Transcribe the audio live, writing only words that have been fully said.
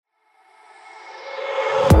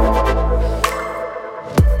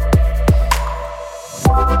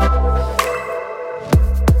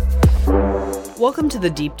Welcome to The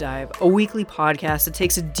Deep Dive, a weekly podcast that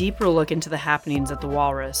takes a deeper look into the happenings at the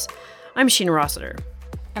Walrus. I'm Sheena Rossiter.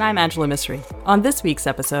 And I'm Angela Misri. On this week's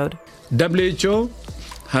episode, WHO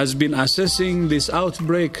has been assessing this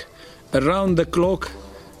outbreak around the clock,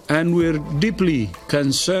 and we're deeply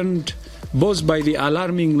concerned both by the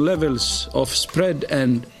alarming levels of spread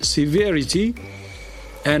and severity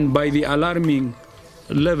and by the alarming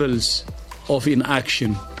levels of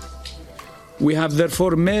inaction. We have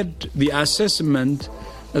therefore made the assessment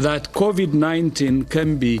that COVID-19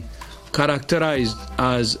 can be characterized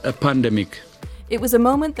as a pandemic. It was a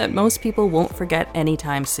moment that most people won't forget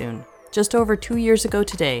anytime soon. Just over 2 years ago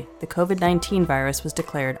today, the COVID-19 virus was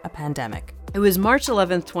declared a pandemic. It was March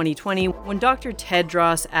 11th, 2020, when Dr.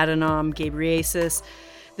 Tedros Adhanom Ghebreyesus,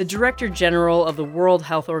 the Director General of the World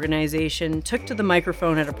Health Organization, took to the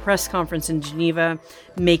microphone at a press conference in Geneva,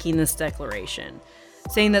 making this declaration,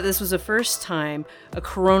 saying that this was the first time a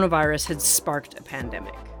coronavirus had sparked a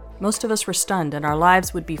pandemic. Most of us were stunned and our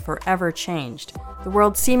lives would be forever changed. The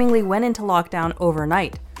world seemingly went into lockdown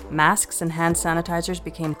overnight. Masks and hand sanitizers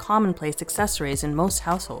became commonplace accessories in most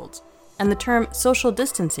households, and the term social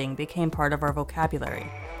distancing became part of our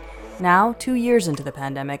vocabulary. Now, 2 years into the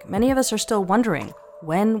pandemic, many of us are still wondering,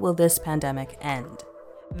 when will this pandemic end?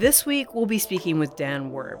 This week, we'll be speaking with Dan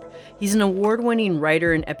Werb. He's an award-winning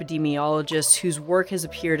writer and epidemiologist whose work has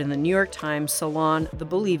appeared in the New York Times, Salon, The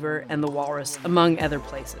Believer, and The Walrus, among other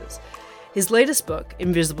places. His latest book,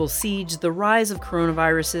 Invisible Siege: The Rise of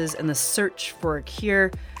Coronaviruses and the Search for a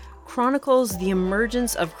Cure, chronicles the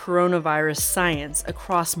emergence of coronavirus science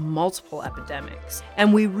across multiple epidemics.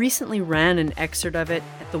 And we recently ran an excerpt of it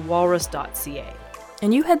at thewalrus.ca.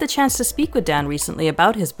 And you had the chance to speak with Dan recently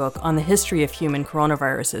about his book on the history of human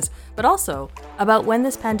coronaviruses, but also about when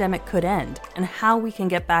this pandemic could end and how we can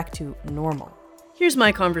get back to normal. Here's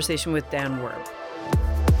my conversation with Dan Werb.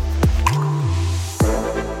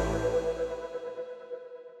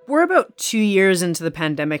 We're about 2 years into the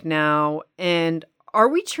pandemic now, and are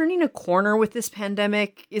we turning a corner with this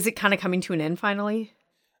pandemic? Is it kind of coming to an end finally?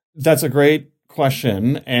 That's a great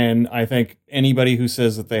question, and I think anybody who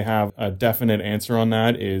says that they have a definite answer on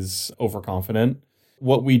that is overconfident.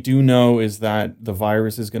 What we do know is that the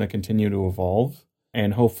virus is going to continue to evolve,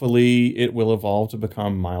 and hopefully it will evolve to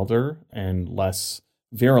become milder and less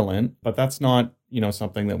virulent, but that's not,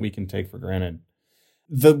 something that we can take for granted.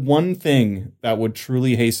 The one thing that would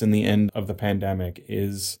truly hasten the end of the pandemic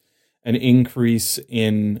is an increase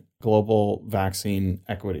in global vaccine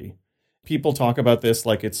equity. People talk about this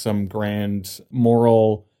like it's some grand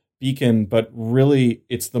moral beacon, but really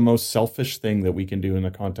it's the most selfish thing that we can do in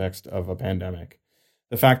the context of a pandemic.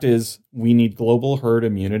 The fact is, we need global herd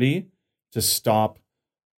immunity to stop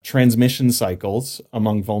transmission cycles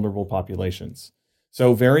among vulnerable populations.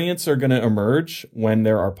 So variants are going to emerge when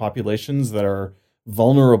there are populations that are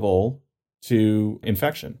vulnerable to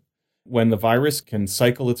infection. When the virus can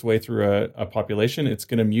cycle its way through a population, it's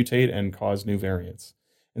going to mutate and cause new variants.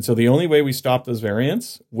 And so the only way we stop those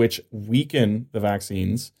variants, which weaken the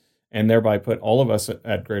vaccines and thereby put all of us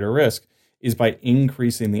at greater risk, is by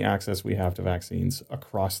increasing the access we have to vaccines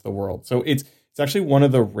across the world. So it's actually one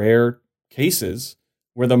of the rare cases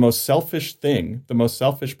where the most selfish thing, the most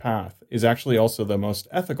selfish path, is actually also the most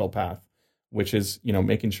ethical path, which is,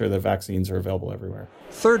 making sure that vaccines are available everywhere.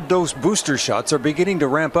 Third dose booster shots are beginning to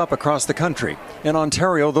ramp up across the country. In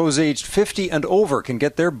Ontario, those aged 50 and over can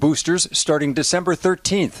get their boosters starting December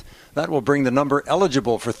 13th. That will bring the number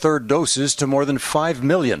eligible for third doses to more than 5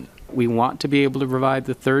 million. We want to be able to provide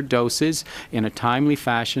the third doses in a timely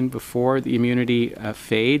fashion before the immunity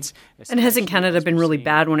fades. And hasn't Canada been really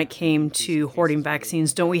bad when it came to hoarding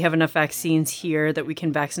vaccines? Don't we have enough vaccines here that we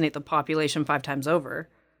can vaccinate the population 5 times over?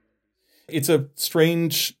 It's a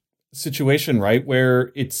strange situation, right?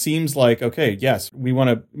 Where it seems like, okay, yes, we want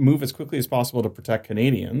to move as quickly as possible to protect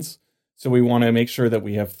Canadians. So we want to make sure that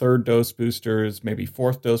we have third dose boosters, maybe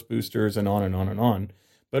fourth dose boosters, and on and on and on.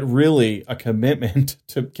 But really a commitment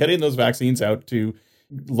to getting those vaccines out to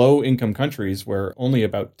low income countries where only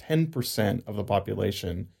about 10% of the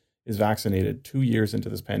population is vaccinated 2 years into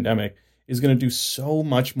this pandemic is going to do so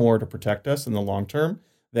much more to protect us in the long term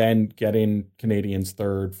than getting Canadians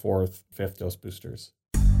third, fourth, fifth dose boosters.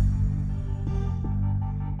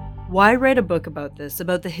 Why write a book about this,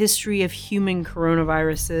 about the history of human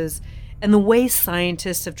coronaviruses and the way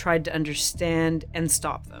scientists have tried to understand and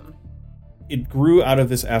stop them? It grew out of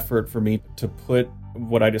this effort for me to put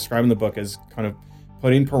what I describe in the book as kind of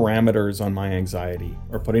putting parameters on my anxiety,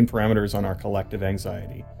 or putting parameters on our collective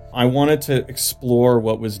anxiety. I wanted to explore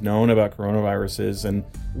what was known about coronaviruses and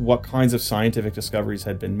what kinds of scientific discoveries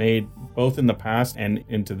had been made, both in the past and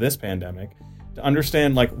into this pandemic, to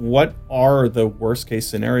understand like what are the worst case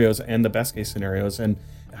scenarios and the best case scenarios, and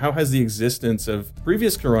how has the existence of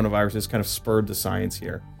previous coronaviruses kind of spurred the science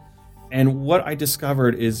here. And what I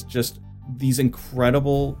discovered is just these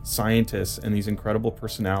incredible scientists and these incredible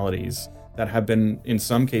personalities that have been, in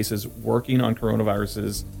some cases, working on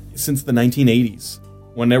coronaviruses since the 1980s,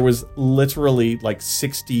 when there was literally like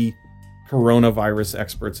 60 coronavirus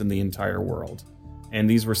experts in the entire world. And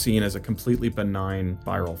these were seen as a completely benign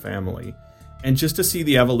viral family. And just to see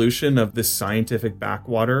the evolution of this scientific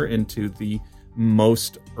backwater into the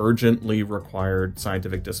most urgently required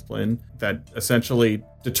scientific discipline that essentially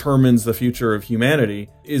determines the future of humanity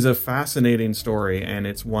is a fascinating story, and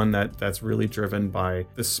it's one that's really driven by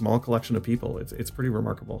this small collection of people. It's pretty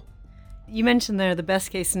remarkable. You mentioned there the best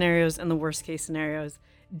case scenarios and the worst case scenarios.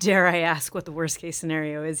 Dare I ask what the worst case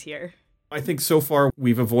scenario is here? I think so far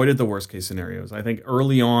we've avoided the worst case scenarios. I think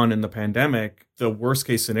early on in the pandemic, the worst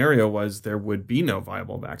case scenario was there would be no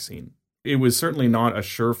viable vaccine. It was certainly not a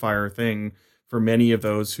surefire thing for many of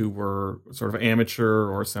those who were sort of amateur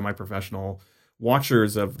or semi-professional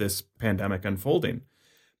watchers of this pandemic unfolding.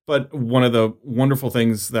 But one of the wonderful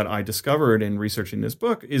things that I discovered in researching this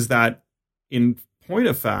book is that, in point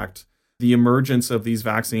of fact, the emergence of these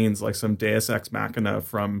vaccines, like some deus ex machina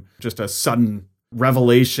from just a sudden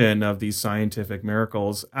revelation of these scientific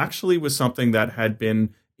miracles, actually was something that had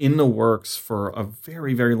been in the works for a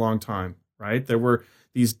very, very long time, right? There were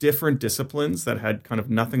these different disciplines that had kind of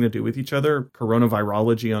nothing to do with each other.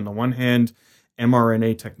 Coronavirology on the one hand,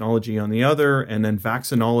 mRNA technology on the other, and then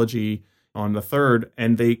vaccinology on the third.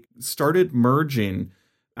 And they started merging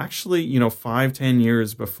actually, 5-10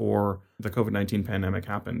 years before the COVID-19 pandemic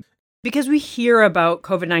happened. Because we hear about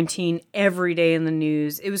COVID-19 every day in the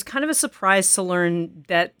news, it was kind of a surprise to learn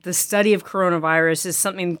that the study of coronavirus is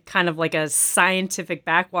something kind of like a scientific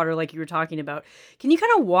backwater, like you were talking about. Can you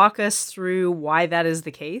kind of walk us through why that is the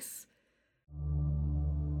case?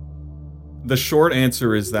 The short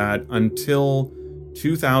answer is that until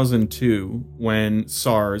 2002, when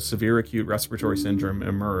SARS, severe acute respiratory syndrome,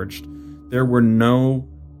 emerged, there were no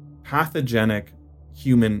pathogenic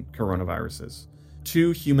human coronaviruses.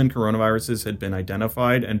 2 human coronaviruses had been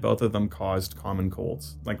identified, and both of them caused common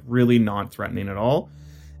colds, like really not threatening at all.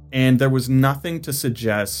 And there was nothing to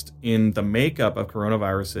suggest in the makeup of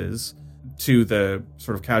coronaviruses to the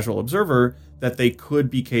sort of casual observer that they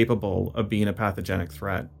could be capable of being a pathogenic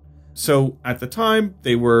threat. So at the time,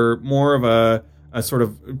 they were more of a sort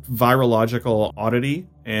of virological oddity.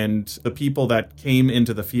 And the people that came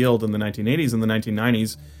into the field in the 1980s and the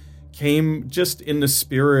 1990s came just in the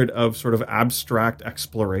spirit of sort of abstract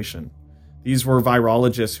exploration. These were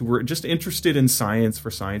virologists who were just interested in science for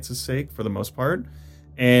science's sake, for the most part,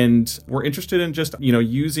 and were interested in just,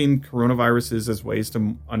 using coronaviruses as ways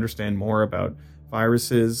to understand more about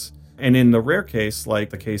viruses. And in the rare case, like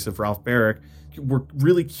the case of Ralph Baric, were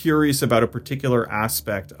really curious about a particular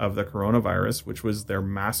aspect of the coronavirus, which was their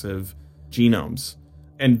massive genomes.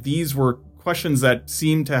 And these were questions that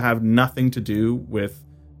seemed to have nothing to do with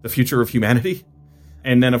the future of humanity.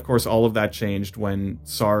 And then, of course, all of that changed when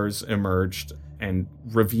SARS emerged and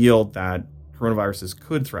revealed that coronaviruses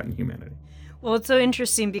could threaten humanity. Well, it's so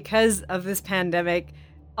interesting because of this pandemic,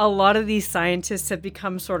 a lot of these scientists have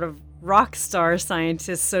become sort of rock star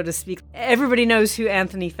scientists, so to speak. Everybody knows who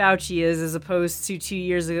Anthony Fauci is, as opposed to 2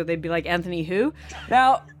 years ago, they'd be like, Anthony who?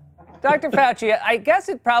 Now, Dr. Fauci, I guess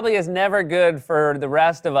it probably is never good for the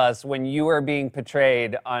rest of us when you are being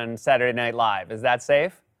portrayed on Saturday Night Live. Is that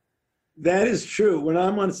safe? That is true. When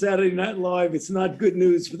I'm on Saturday Night Live, it's not good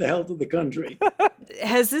news for the health of the country.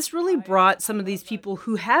 Has this really brought some of these people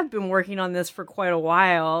who have been working on this for quite a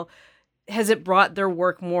while, has it brought their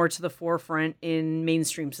work more to the forefront in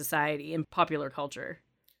mainstream society and popular culture?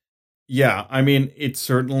 Yeah, I mean, it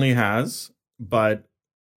certainly has. But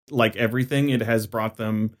like everything, it has brought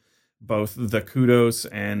them both the kudos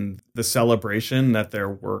and the celebration that their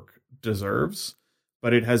work deserves.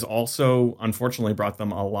 But it has also, unfortunately, brought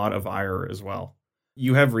them a lot of ire as well.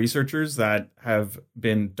 You have researchers that have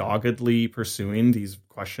been doggedly pursuing these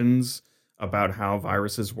questions about how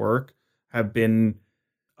viruses work, have been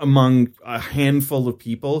among a handful of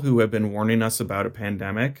people who have been warning us about a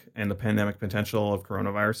pandemic and the pandemic potential of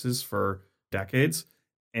coronaviruses for decades.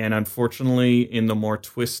 And unfortunately, in the more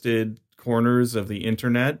twisted corners of the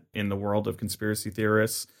internet, in the world of conspiracy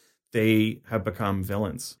theorists, they have become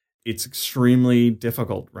villains. It's extremely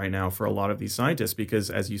difficult right now for a lot of these scientists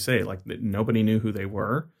because, as you say, like nobody knew who they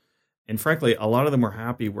were. And frankly, a lot of them were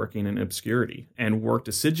happy working in obscurity and worked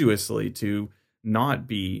assiduously to not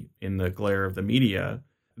be in the glare of the media.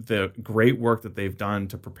 The great work that they've done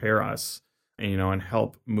to prepare us and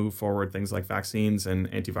help move forward things like vaccines and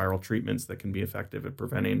antiviral treatments that can be effective at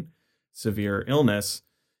preventing severe illness,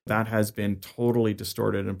 that has been totally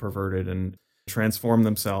distorted and perverted and transformed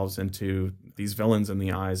themselves into these villains in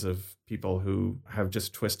the eyes of people who have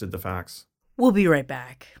just twisted the facts. We'll be right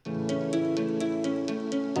back.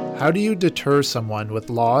 How do you deter someone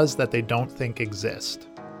with laws that they don't think exist?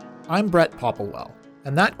 I'm Brett Popplewell,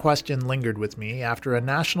 and that question lingered with me after a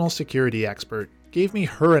national security expert gave me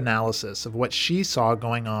her analysis of what she saw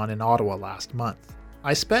going on in Ottawa last month.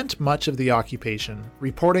 I spent much of the occupation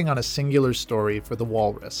reporting on a singular story for The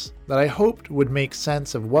Walrus that I hoped would make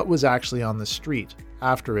sense of what was actually on the street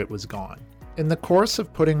after it was gone. In the course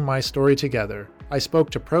of putting my story together, I spoke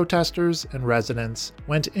to protesters and residents,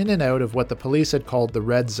 went in and out of what the police had called the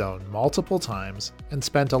red zone multiple times, and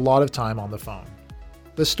spent a lot of time on the phone.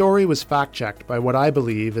 The story was fact-checked by what I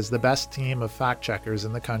believe is the best team of fact-checkers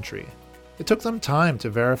in the country. It took them time to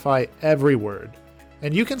verify every word,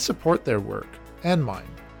 and you can support their work and mine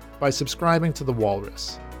by subscribing to The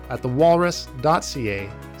Walrus at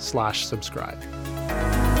thewalrus.ca/subscribe.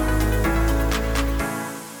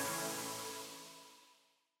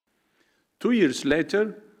 Two years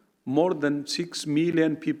later, more than 6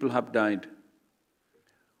 million people have died.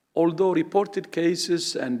 Although reported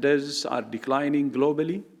cases and deaths are declining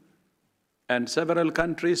globally, and several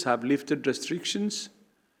countries have lifted restrictions,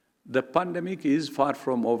 the pandemic is far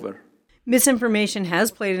from over. Misinformation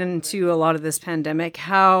has played into a lot of this pandemic.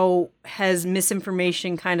 How has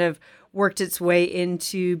misinformation kind of worked its way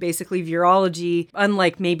into basically virology,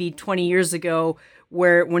 unlike maybe 20 years ago,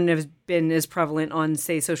 where it wouldn't have been as prevalent on,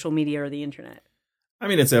 say, social media or the internet? I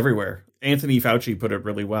mean, it's everywhere. Anthony Fauci put it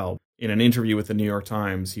really well. In an interview with the New York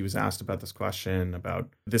Times, he was asked about this question, about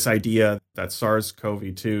this idea that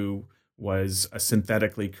SARS-CoV-2 was a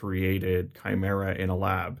synthetically created chimera in a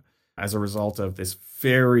lab as a result of this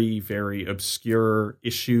very, very obscure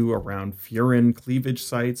issue around furin cleavage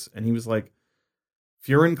sites. And he was like,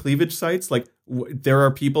 furin cleavage sites? Like, there are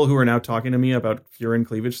people who are now talking to me about furin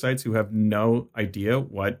cleavage sites who have no idea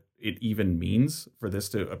what it even means for this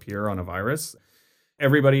to appear on a virus.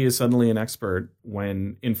 Everybody is suddenly an expert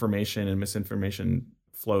when information and misinformation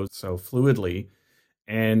flows so fluidly.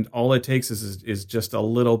 And all it takes is just a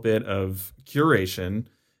little bit of curation,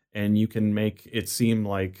 and you can make it seem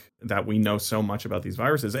like that we know so much about these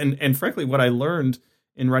viruses. And frankly, what I learned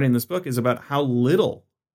in writing this book is about how little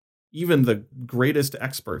even the greatest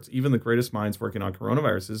experts, even the greatest minds working on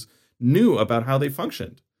coronaviruses, knew about how they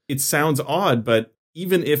functioned. It sounds odd, but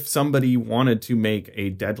even if somebody wanted to make a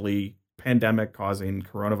deadly pandemic-causing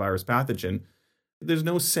coronavirus pathogen, there's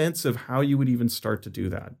no sense of how you would even start to do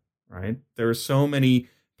that, right? There are so many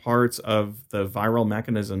parts of the viral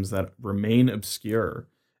mechanisms that remain obscure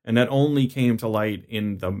and that only came to light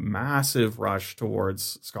in the massive rush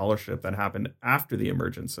towards scholarship that happened after the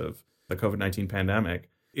emergence of the COVID-19 pandemic.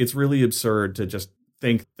 It's really absurd to just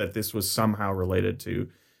think that this was somehow related to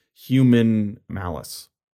human malice.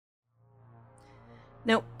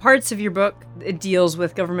 Now, parts of your book, it deals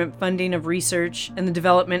with government funding of research and the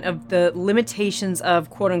development of the limitations of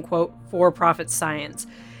quote-unquote for-profit science.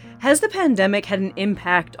 Has the pandemic had an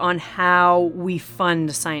impact on how we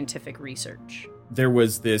fund scientific research? There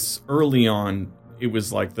was this early on, it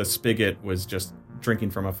was like the spigot was just drinking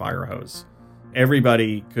from a fire hose.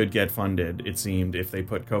 Everybody could get funded, it seemed, if they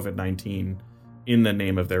put COVID-19 in the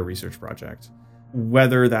name of their research project.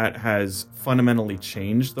 Whether that has fundamentally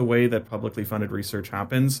changed the way that publicly funded research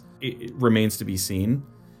happens, it remains to be seen.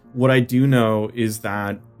 What I do know is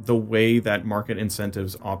that the way that market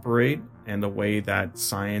incentives operate and the way that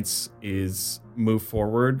science is moved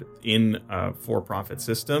forward in a for-profit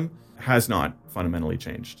system has not fundamentally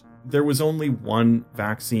changed. There was only one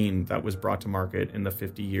vaccine that was brought to market in the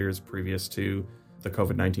 50 years previous to the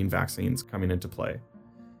COVID-19 vaccines coming into play.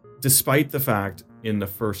 Despite the fact in the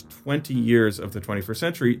first 20 years of the 21st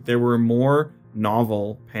century, there were more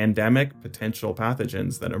novel pandemic potential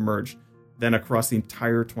pathogens that emerged than across the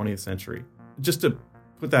entire 20th century. Just to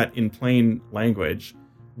put that in plain language,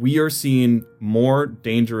 we are seeing more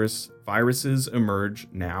dangerous viruses emerge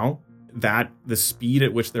now, that the speed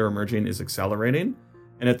at which they're emerging is accelerating.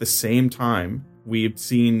 And at the same time, we've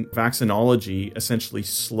seen vaccinology essentially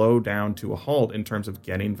slow down to a halt in terms of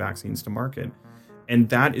getting vaccines to market. And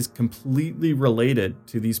that is completely related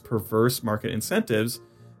to these perverse market incentives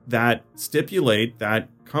that stipulate that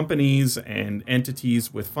companies and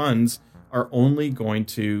entities with funds are only going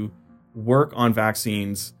to work on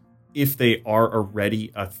vaccines if they are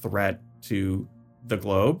already a threat to the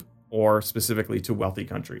globe or specifically to wealthy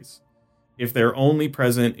countries. If they're only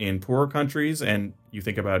present in poorer countries, and you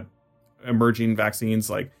think about emerging vaccines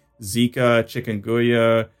like Zika,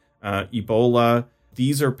 chikungunya, Ebola.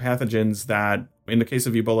 These are pathogens that, in the case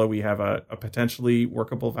of Ebola, we have a potentially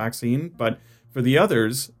workable vaccine. But for the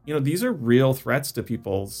others, these are real threats to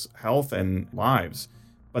people's health and lives.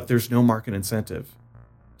 But there's no market incentive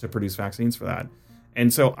to produce vaccines for that.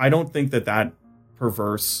 And so I don't think that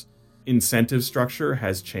perverse incentive structure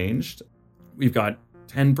has changed. We've got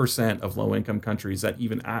 10% of low-income countries that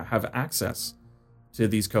even have access to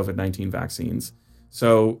these COVID-19 vaccines.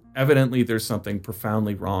 So evidently there's something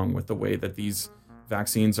profoundly wrong with the way that these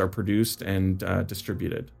vaccines are produced and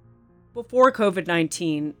distributed. Before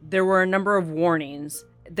COVID-19, there were a number of warnings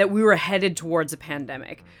that we were headed towards a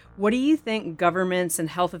pandemic. What do you think governments and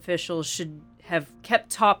health officials should have kept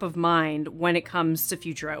top of mind when it comes to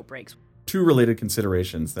future outbreaks? Two related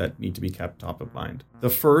considerations that need to be kept top of mind. The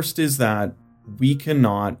first is that we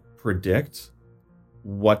cannot predict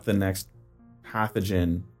what the next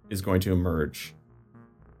pathogen is going to emerge.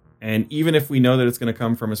 And even if we know that it's going to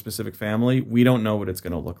come from a specific family, we don't know what it's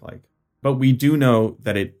going to look like. But we do know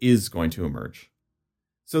that it is going to emerge.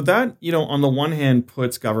 So that, on the one hand,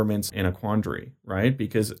 puts governments in a quandary, right?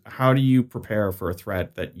 Because how do you prepare for a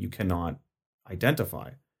threat that you cannot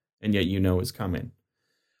identify and yet is coming?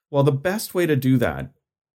 Well, the best way to do that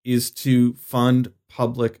is to fund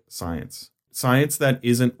public science. Science that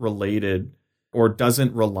isn't related or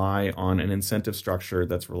doesn't rely on an incentive structure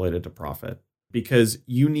that's related to profit. Because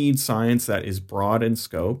you need science that is broad in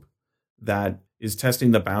scope, that is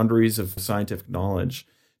testing the boundaries of scientific knowledge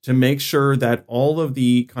to make sure that all of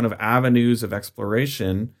the kind of avenues of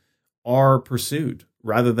exploration are pursued,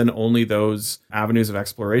 rather than only those avenues of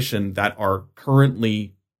exploration that are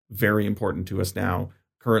currently very important to us now,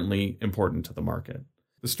 currently important to the market.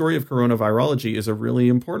 The story of coronavirology is a really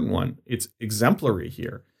important one. It's exemplary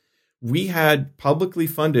here. We had publicly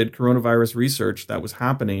funded coronavirus research that was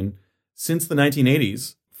happening since the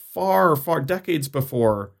 1980s, far decades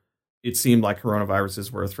before it seemed like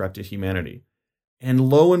coronaviruses were a threat to humanity. And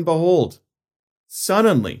lo and behold,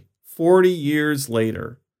 suddenly, 40 years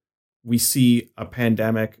later, we see a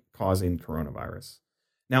pandemic causing coronavirus.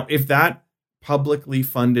 Now, if that publicly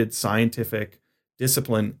funded scientific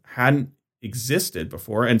discipline hadn't existed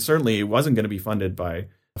before, and certainly it wasn't going to be funded by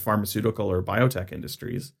the pharmaceutical or biotech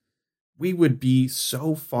industries, we would be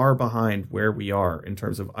so far behind where we are in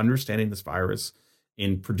terms of understanding this virus,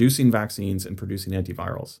 in producing vaccines and producing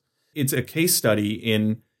antivirals. It's a case study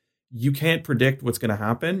in you can't predict what's going to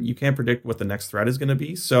happen. You can't predict what the next threat is going to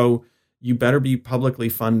be. So you better be publicly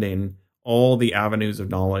funding all the avenues of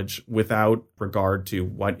knowledge without regard to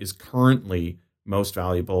what is currently most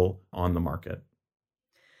valuable on the market.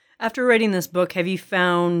 After writing this book, have you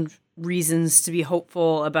found reasons to be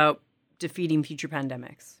hopeful about defeating future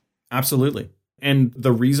pandemics? Absolutely. And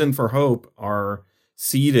the reason for hope are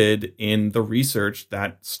seated in the research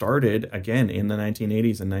that started, again, in the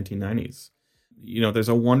 1980s and 1990s. There's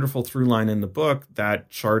a wonderful through line in the book that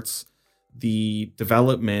charts the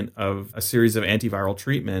development of a series of antiviral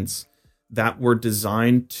treatments that were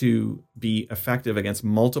designed to be effective against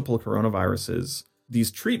multiple coronaviruses. These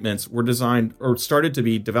treatments were designed or started to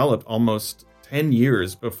be developed almost 10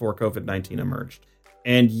 years before COVID-19 emerged.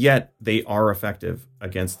 And yet they are effective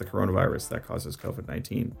against the coronavirus that causes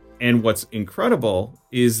COVID-19. And what's incredible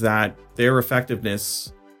is that their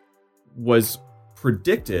effectiveness was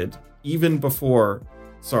predicted even before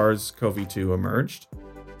SARS-CoV-2 emerged.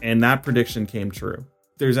 And that prediction came true.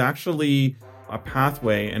 There's actually a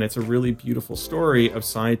pathway, and it's a really beautiful story of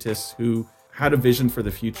scientists who had a vision for the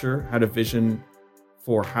future, had a vision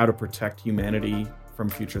for how to protect humanity from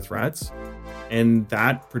future threats. And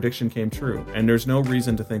that prediction came true. And there's no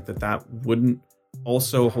reason to think that wouldn't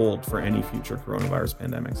also hold for any future coronavirus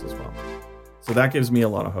pandemics as well. So that gives me a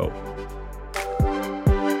lot of hope.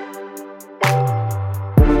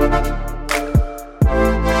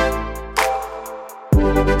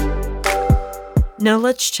 Now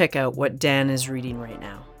let's check out what Dan is reading right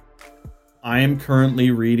now. I am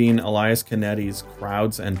currently reading Elias Canetti's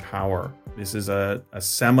Crowds and Power. This is a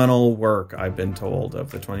seminal work, I've been told,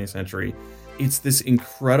 of the 20th century. It's this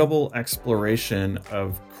incredible exploration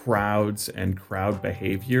of crowds and crowd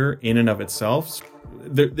behavior in and of itself.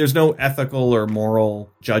 There's no ethical or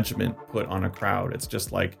moral judgment put on a crowd. It's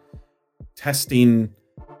just like testing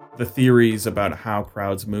the theories about how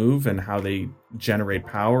crowds move and how they generate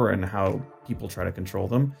power and how people try to control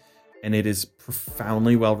them. And it is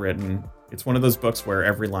profoundly well written. It's one of those books where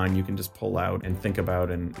every line you can just pull out and think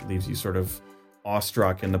about and leaves you sort of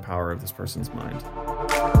awestruck in the power of this person's mind.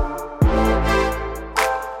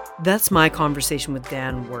 That's my conversation with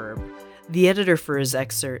Dan Werb. The editor for his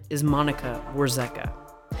excerpt is Monica Warzeka.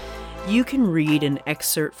 You can read an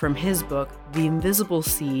excerpt from his book, The Invisible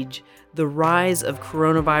Siege: The Rise of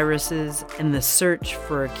Coronaviruses and the Search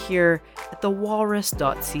for a Cure at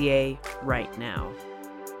thewalrus.ca right now.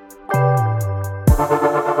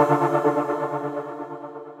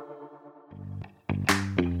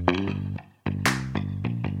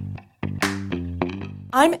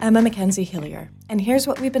 I'm Emma Mackenzie Hillier, and here's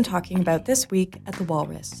what we've been talking about this week at The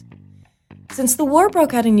Walrus. Since the war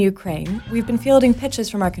broke out in Ukraine, we've been fielding pitches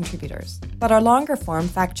from our contributors, but our longer-form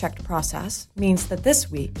fact-checked process means that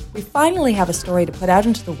this week we finally have a story to put out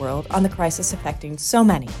into the world on the crisis affecting so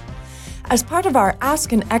many. As part of our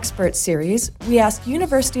Ask an Expert series, we asked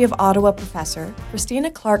University of Ottawa professor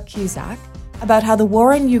Christina Clark-Kizak about how the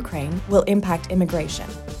war in Ukraine will impact immigration.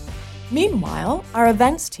 Meanwhile, our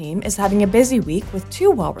events team is having a busy week with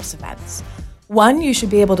 2 Walrus events. One you should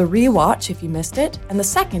be able to re-watch if you missed it, and the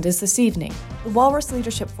second is this evening, the Walrus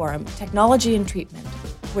Leadership Forum, Technology and Treatment,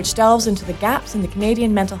 which delves into the gaps in the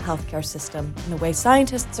Canadian mental health care system and the way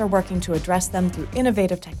scientists are working to address them through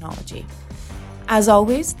innovative technology. As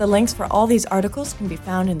always, the links for all these articles can be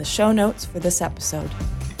found in the show notes for this episode.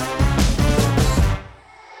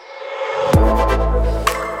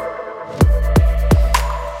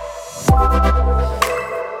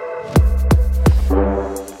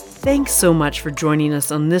 Thanks so much for joining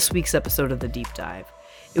us on this week's episode of The Deep Dive.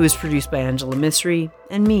 It was produced by Angela Misri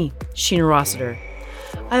and me, Sheena Rossiter.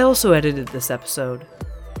 I also edited this episode.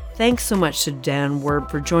 Thanks so much to Dan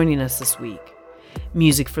Werb for joining us this week.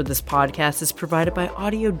 Music for this podcast is provided by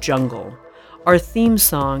Audio Jungle. Our theme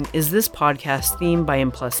song is this podcast theme by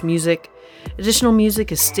M+ Music. Additional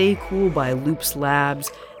music is Stay Cool by Loops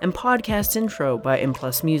Labs and podcast intro by M+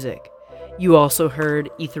 Music. You also heard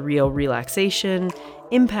Ethereal Relaxation,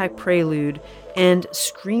 Impact Prelude, and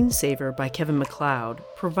Screensaver by Kevin MacLeod,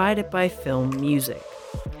 provided by Film Music.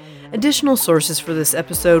 Additional sources for this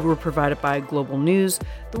episode were provided by Global News,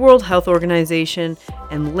 the World Health Organization,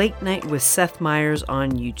 and Late Night with Seth Meyers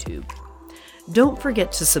on YouTube. Don't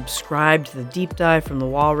forget to subscribe to The Deep Dive from The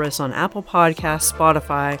Walrus on Apple Podcasts,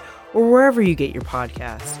 Spotify, or wherever you get your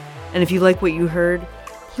podcasts. And if you like what you heard,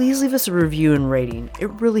 please leave us a review and rating. It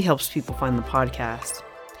really helps people find the podcast.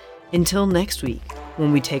 Until next week,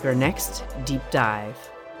 when we take our next deep dive.